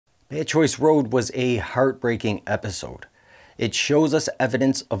Bad Choice Road was a heartbreaking episode. It shows us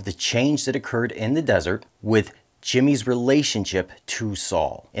evidence of the change that occurred in the desert with Jimmy's relationship to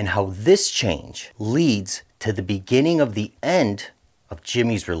Saul, and how this change leads to the beginning of the end of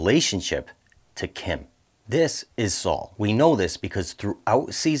Jimmy's relationship to Kim. This is Saul. We know this because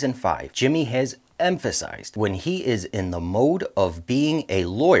throughout season 5, Jimmy has emphasized when he is in the mode of being a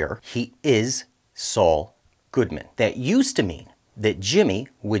lawyer, he is Saul Goodman. That used to mean that Jimmy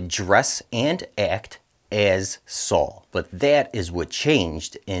would dress and act as Saul, but that is what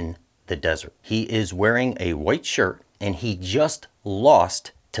changed in the desert. He is wearing a white shirt and he just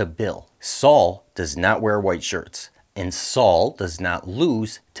lost to Bill. Saul does not wear white shirts, and Saul does not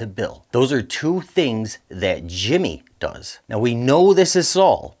lose to Bill. Those are two things that Jimmy does. Now we know this is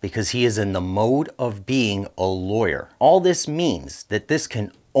Saul because he is in the mode of being a lawyer. All this means that this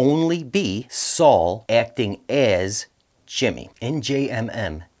can only be Saul acting as Jimmy. In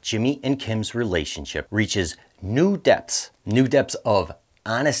JMM, Jimmy and Kim's relationship reaches new depths of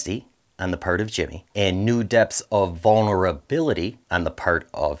honesty on the part of Jimmy and new depths of vulnerability on the part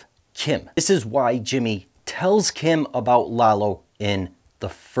of Kim. This is why Jimmy tells Kim about Lalo in the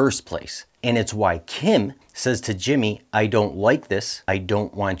first place. And it's why Kim says to Jimmy, I don't like this, I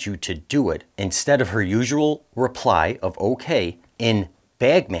don't want you to do it, instead of her usual reply of okay in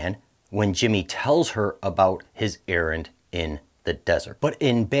Bagman when Jimmy tells her about his errand in the desert. But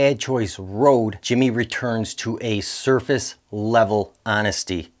in Bad Choice Road, Jimmy returns to a surface level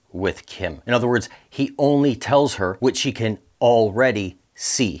honesty with Kim. In other words, he only tells her what she can already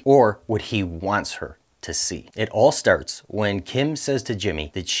see or what he wants her to see. It all starts when Kim says to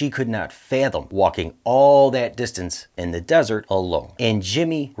Jimmy that she could not fathom walking all that distance in the desert alone. And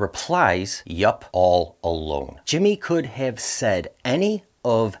Jimmy replies, yup, all alone. Jimmy could have said any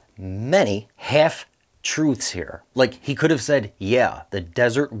of many half-truths here. Like he could have said, yeah, the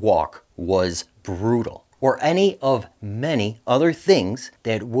desert walk was brutal. Or any of many other things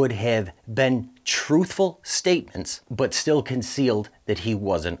that would have been truthful statements, but still concealed that he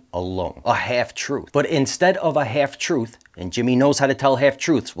wasn't alone. A half-truth. But instead of a half-truth, and Jimmy knows how to tell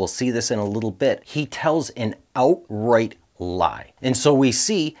half-truths, we'll see this in a little bit, he tells an outright lie. And so we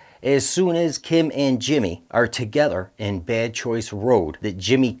see as soon as Kim and Jimmy are together in Bad Choice Road, that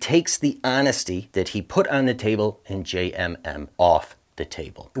Jimmy takes the honesty that he put on the table in JMM off the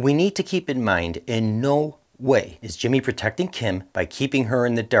table. We need to keep in mind, in no way is Jimmy protecting Kim by keeping her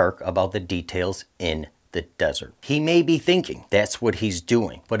in the dark about the details in the desert. He may be thinking that's what he's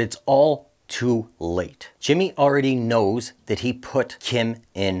doing, but it's all too late. Jimmy already knows that he put Kim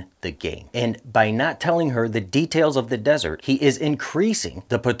in the game. And by not telling her the details of the desert, he is increasing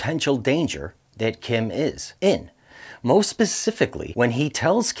the potential danger that Kim is in. Most specifically, when he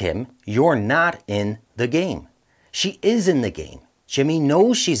tells Kim, you're not in the game. She is in the game. Jimmy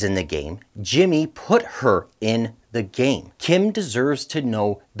knows she's in the game. Jimmy put her in the game. Kim deserves to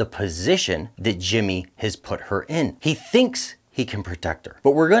know the position that Jimmy has put her in. He thinks he can protect her.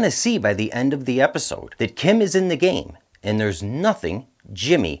 But we're going to see by the end of the episode that Kim is in the game and there's nothing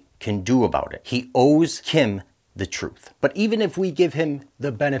Jimmy can do about it. He owes Kim the truth. But even if we give him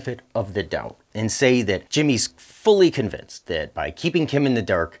the benefit of the doubt and say that Jimmy's fully convinced that by keeping Kim in the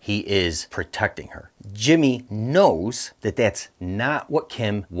dark, he is protecting her, Jimmy knows that that's not what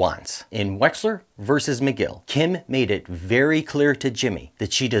Kim wants. In Wexler versus McGill, Kim made it very clear to Jimmy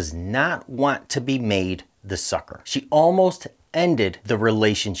that she does not want to be made the sucker. She almost ended the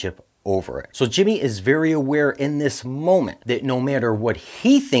relationship over it. So Jimmy is very aware in this moment that no matter what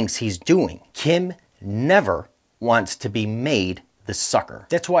he thinks he's doing, Kim never wants to be made the sucker.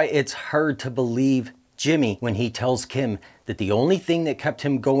 That's why it's hard to believe Jimmy when he tells Kim that the only thing that kept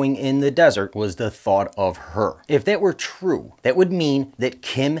him going in the desert was the thought of her. If that were true, that would mean that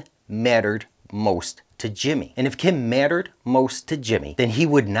Kim mattered most to Jimmy. And if Kim mattered most to Jimmy, then he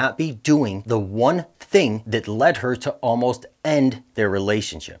would not be doing the one thing that led her to almost end their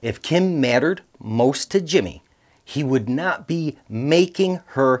relationship. If Kim mattered most to Jimmy, he would not be making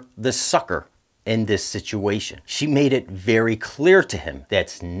her the sucker in this situation. She made it very clear to him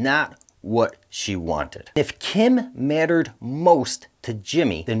that's not what she wanted. If Kim mattered most to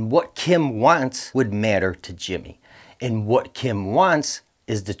Jimmy, then what Kim wants would matter to Jimmy. And what Kim wants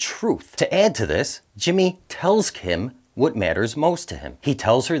is the truth. To add to this, Jimmy tells Kim what matters most to him. He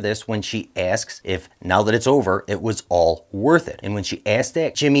tells her this when she asks if, now that it's over, it was all worth it. And when she asks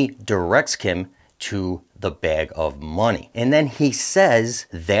that, Jimmy directs Kim to the bag of money. And then he says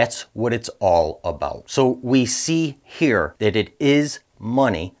that's what it's all about. So we see here that it is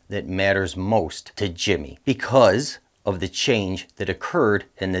money that matters most to Jimmy because of the change that occurred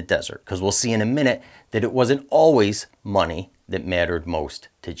in the desert. Because we'll see in a minute that it wasn't always money that mattered most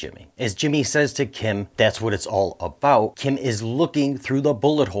to Jimmy. As Jimmy says to Kim, that's what it's all about, Kim is looking through the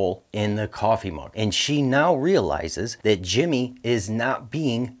bullet hole in the coffee mug. And she now realizes that Jimmy is not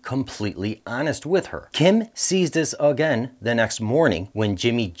being completely honest with her. Kim sees this again the next morning when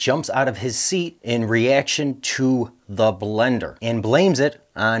Jimmy jumps out of his seat in reaction to the blender and blames it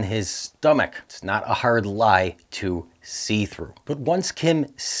on his stomach. It's not a hard lie to see through. But once Kim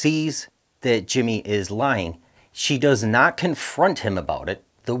sees that Jimmy is lying, she does not confront him about it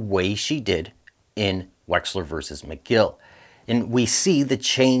the way she did in Wexler versus McGill. And we see the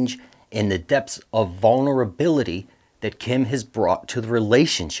change in the depths of vulnerability that Kim has brought to the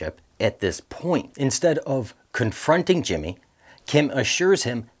relationship at this point. Instead of confronting Jimmy, Kim assures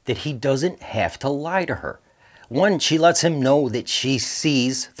him that he doesn't have to lie to her. One, she lets him know that she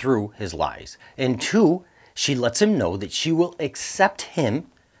sees through his lies. And two, she lets him know that she will accept him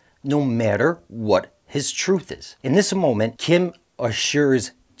no matter what his truth is. In this moment, Kim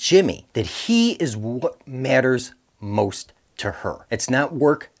assures Jimmy that he is what matters most to her. It's not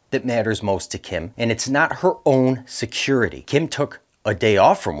work that matters most to Kim, and it's not her own security. Kim took a day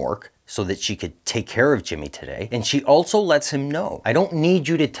off from work so that she could take care of Jimmy today, and she also lets him know, I don't need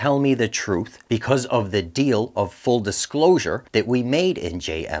you to tell me the truth because of the deal of full disclosure that we made in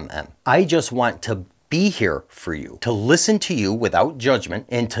JMM. I just want to be here for you, to listen to you without judgment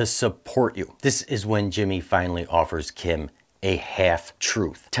and to support you. This is when Jimmy finally offers Kim a half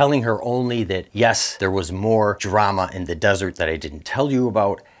truth, telling her only that yes, there was more drama in the desert that I didn't tell you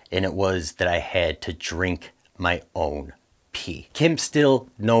about, and it was that I had to drink my own pee. Kim still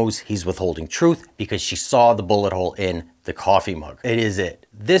knows he's withholding truth because she saw the bullet hole in the coffee mug. It is at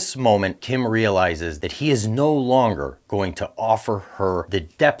this moment Kim realizes that he is no longer going to offer her the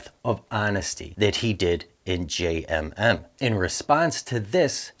depth of honesty that he did in JMM. In response to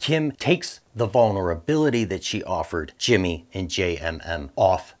this, Kim takes the vulnerability that she offered Jimmy in JMM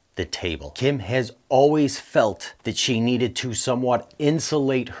off the table. Kim has always felt that she needed to somewhat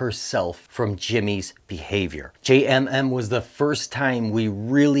insulate herself from Jimmy's behavior. JMM was the first time we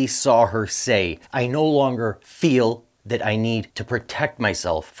really saw her say, I no longer feel that I need to protect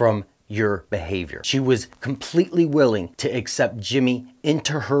myself from your behavior. She was completely willing to accept Jimmy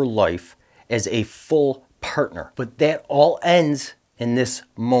into her life as a full partner. But that all ends in this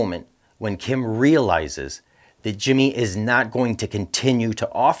moment when Kim realizes that Jimmy is not going to continue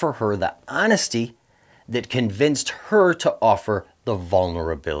to offer her the honesty that convinced her to offer the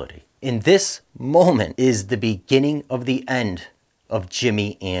vulnerability. In this moment is the beginning of the end of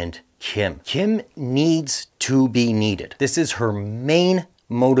Jimmy and Kim. Kim needs to be needed. This is her main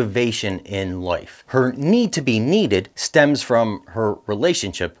motivation in life. Her need to be needed stems from her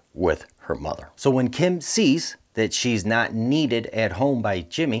relationship with her mother. So when Kim sees that she's not needed at home by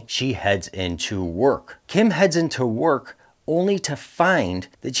Jimmy, she heads into work. Kim heads into work only to find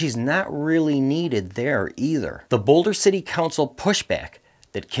that she's not really needed there either. The Boulder City Council pushback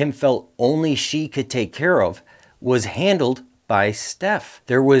that Kim felt only she could take care of was handled by Steph.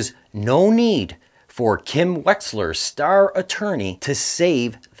 There was no need for Kim Wexler, star attorney, to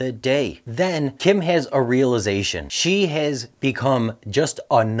save the day. Then Kim has a realization. She has become just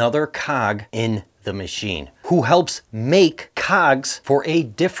another cog in the machine who helps make cogs for a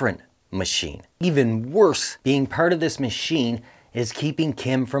different machine. Even worse, being part of this machine is keeping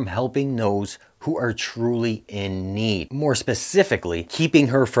Kim from helping those who are truly in need. More specifically, keeping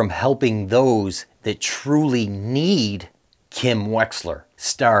her from helping those that truly need Kim Wexler,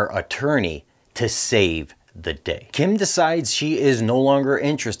 star attorney, to save the day. Kim decides she is no longer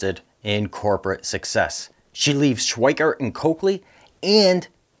interested in corporate success. She leaves Schweikart and Coakley and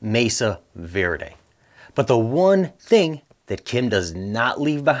Mesa Verde. But the one thing that Kim does not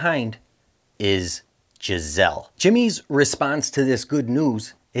leave behind is Giselle. Jimmy's response to this good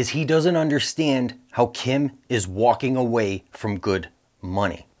news is he doesn't understand how Kim is walking away from good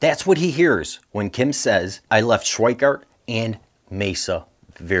money. That's what he hears when Kim says, I left Schweikart and Mesa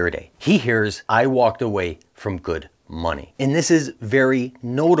Verde. He hears, I walked away from good money. And this is very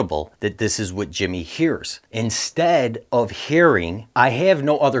notable that this is what Jimmy hears. Instead of hearing, I have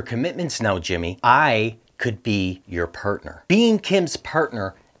no other commitments now, Jimmy, I could be your partner. Being Kim's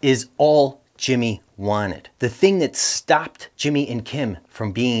partner is all Jimmy wanted. The thing that stopped Jimmy and Kim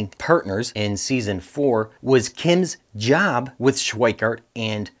from being partners in season 4 was Kim's job with Schweikart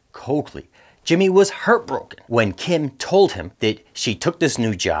and Coakley. Jimmy was heartbroken when Kim told him that she took this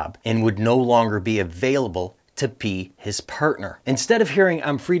new job and would no longer be available to be his partner. Instead of hearing,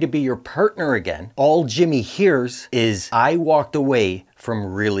 I'm free to be your partner again, all Jimmy hears is, I walked away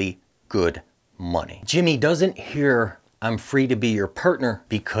from really good money. Jimmy doesn't hear, I'm free to be your partner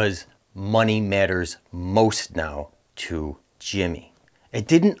because money matters most now to Jimmy. It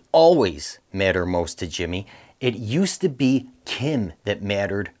didn't always matter most to Jimmy. It used to be Kim that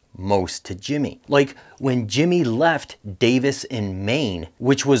mattered most to Jimmy. Like when Jimmy left Davis in Maine,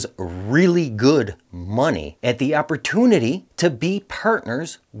 which was really good money, at the opportunity to be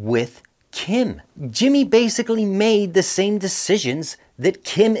partners with Kim. Jimmy basically made the same decisions that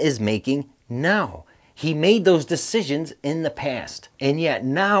Kim is making now. He made those decisions in the past, and yet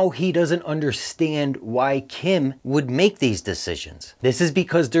now he doesn't understand why Kim would make these decisions. This is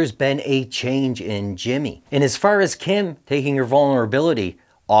because there's been a change in Jimmy. And as far as Kim taking her vulnerability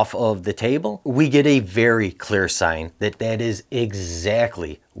off of the table, we get a very clear sign that that is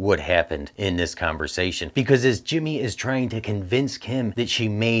exactly what happened in this conversation. Because as Jimmy is trying to convince Kim that she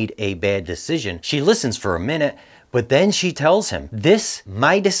made a bad decision, she listens for a minute, but then she tells him,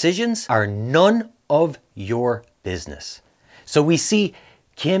 my decisions are none of your business. So we see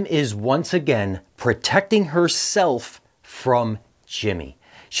Kim is once again protecting herself from Jimmy.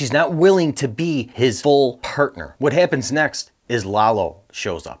 She's not willing to be his full partner. What happens next is Lalo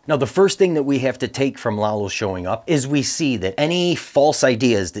shows up. Now, the first thing that we have to take from Lalo showing up is we see that any false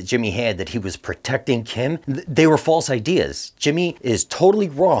ideas that Jimmy had that he was protecting Kim, they were false ideas. Jimmy is totally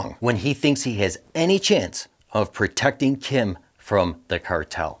wrong when he thinks he has any chance of protecting Kim from the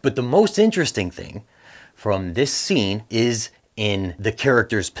cartel. But the most interesting thing from this scene is in the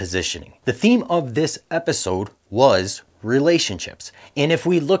characters' positioning. The theme of this episode was relationships. And if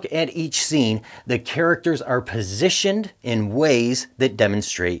we look at each scene, the characters are positioned in ways that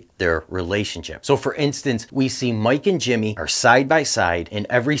demonstrate their relationship. So for instance, we see Mike and Jimmy are side by side in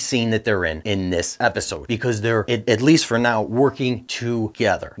every scene that they're in this episode, because they're, at least for now, working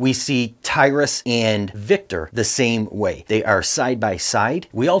together. We see Tyrus and Victor the same way. They are side by side.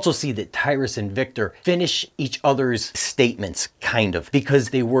 We also see that Tyrus and Victor finish each other's statements, kind of, because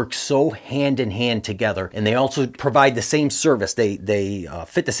they work so hand in hand together, and they also provide the same service. They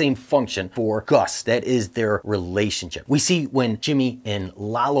fit the same function for Gus. That is their relationship. We see when Jimmy and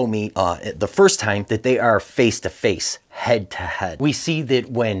Lalo meet the first time that they are face to face, head to head. We see that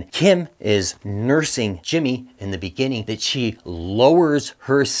when Kim is nursing Jimmy in the beginning, that she lowers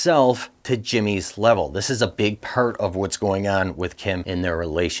herself to Jimmy's level. This is a big part of what's going on with Kim in their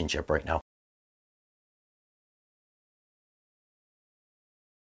relationship right now.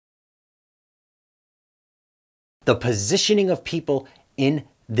 The positioning of people in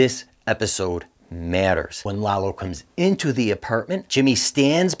this episode matters. When Lalo comes into the apartment, Jimmy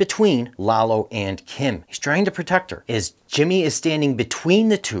stands between Lalo and Kim. He's trying to protect her. As Jimmy is standing between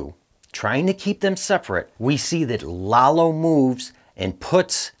the two, trying to keep them separate, we see that Lalo moves and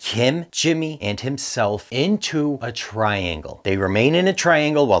puts Kim, Jimmy, and himself into a triangle. They remain in a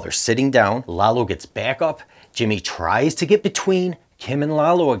triangle while they're sitting down. Lalo gets back up. Jimmy tries to get between Kim and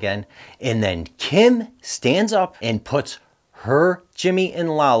Lalo again, and then Kim stands up and puts her, Jimmy,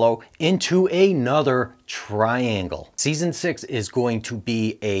 and Lalo into another triangle. Season 6 is going to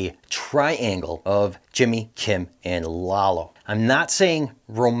be a triangle of Jimmy, Kim, and Lalo. I'm not saying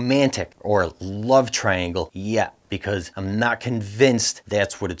romantic or love triangle yet, because I'm not convinced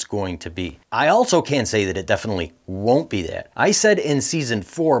that's what it's going to be. I also can't say that it definitely won't be that. I said in season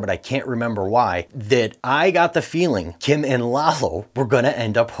 4, but I can't remember why, that I got the feeling Kim and Lalo were gonna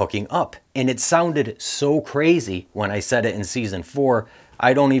end up hooking up. And it sounded so crazy when I said it in season 4.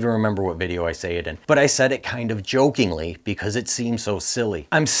 I don't even remember what video I say it in, but I said it kind of jokingly because it seems so silly.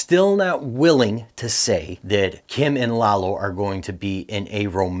 I'm still not willing to say that Kim and Lalo are going to be in a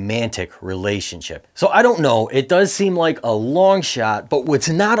romantic relationship. So I don't know, it does seem like a long shot, but what's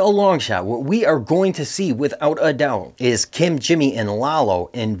not a long shot, what we are going to see without a doubt is Kim, Jimmy, and Lalo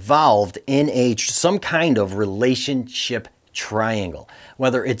involved in some kind of relationship triangle.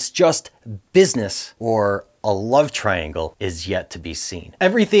 Whether it's just business or a love triangle is yet to be seen.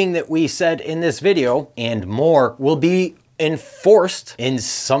 Everything that we said in this video and more will be enforced in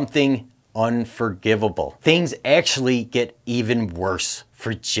something unforgivable. Things actually get even worse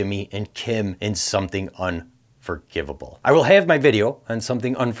for Jimmy and Kim in something unforgivable. I will have my video on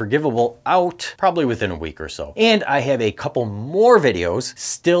something unforgivable out probably within a week or so. And I have a couple more videos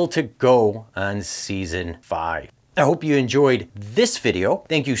still to go on season 5. I hope you enjoyed this video.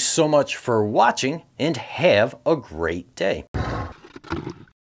 Thank you so much for watching and have a great day.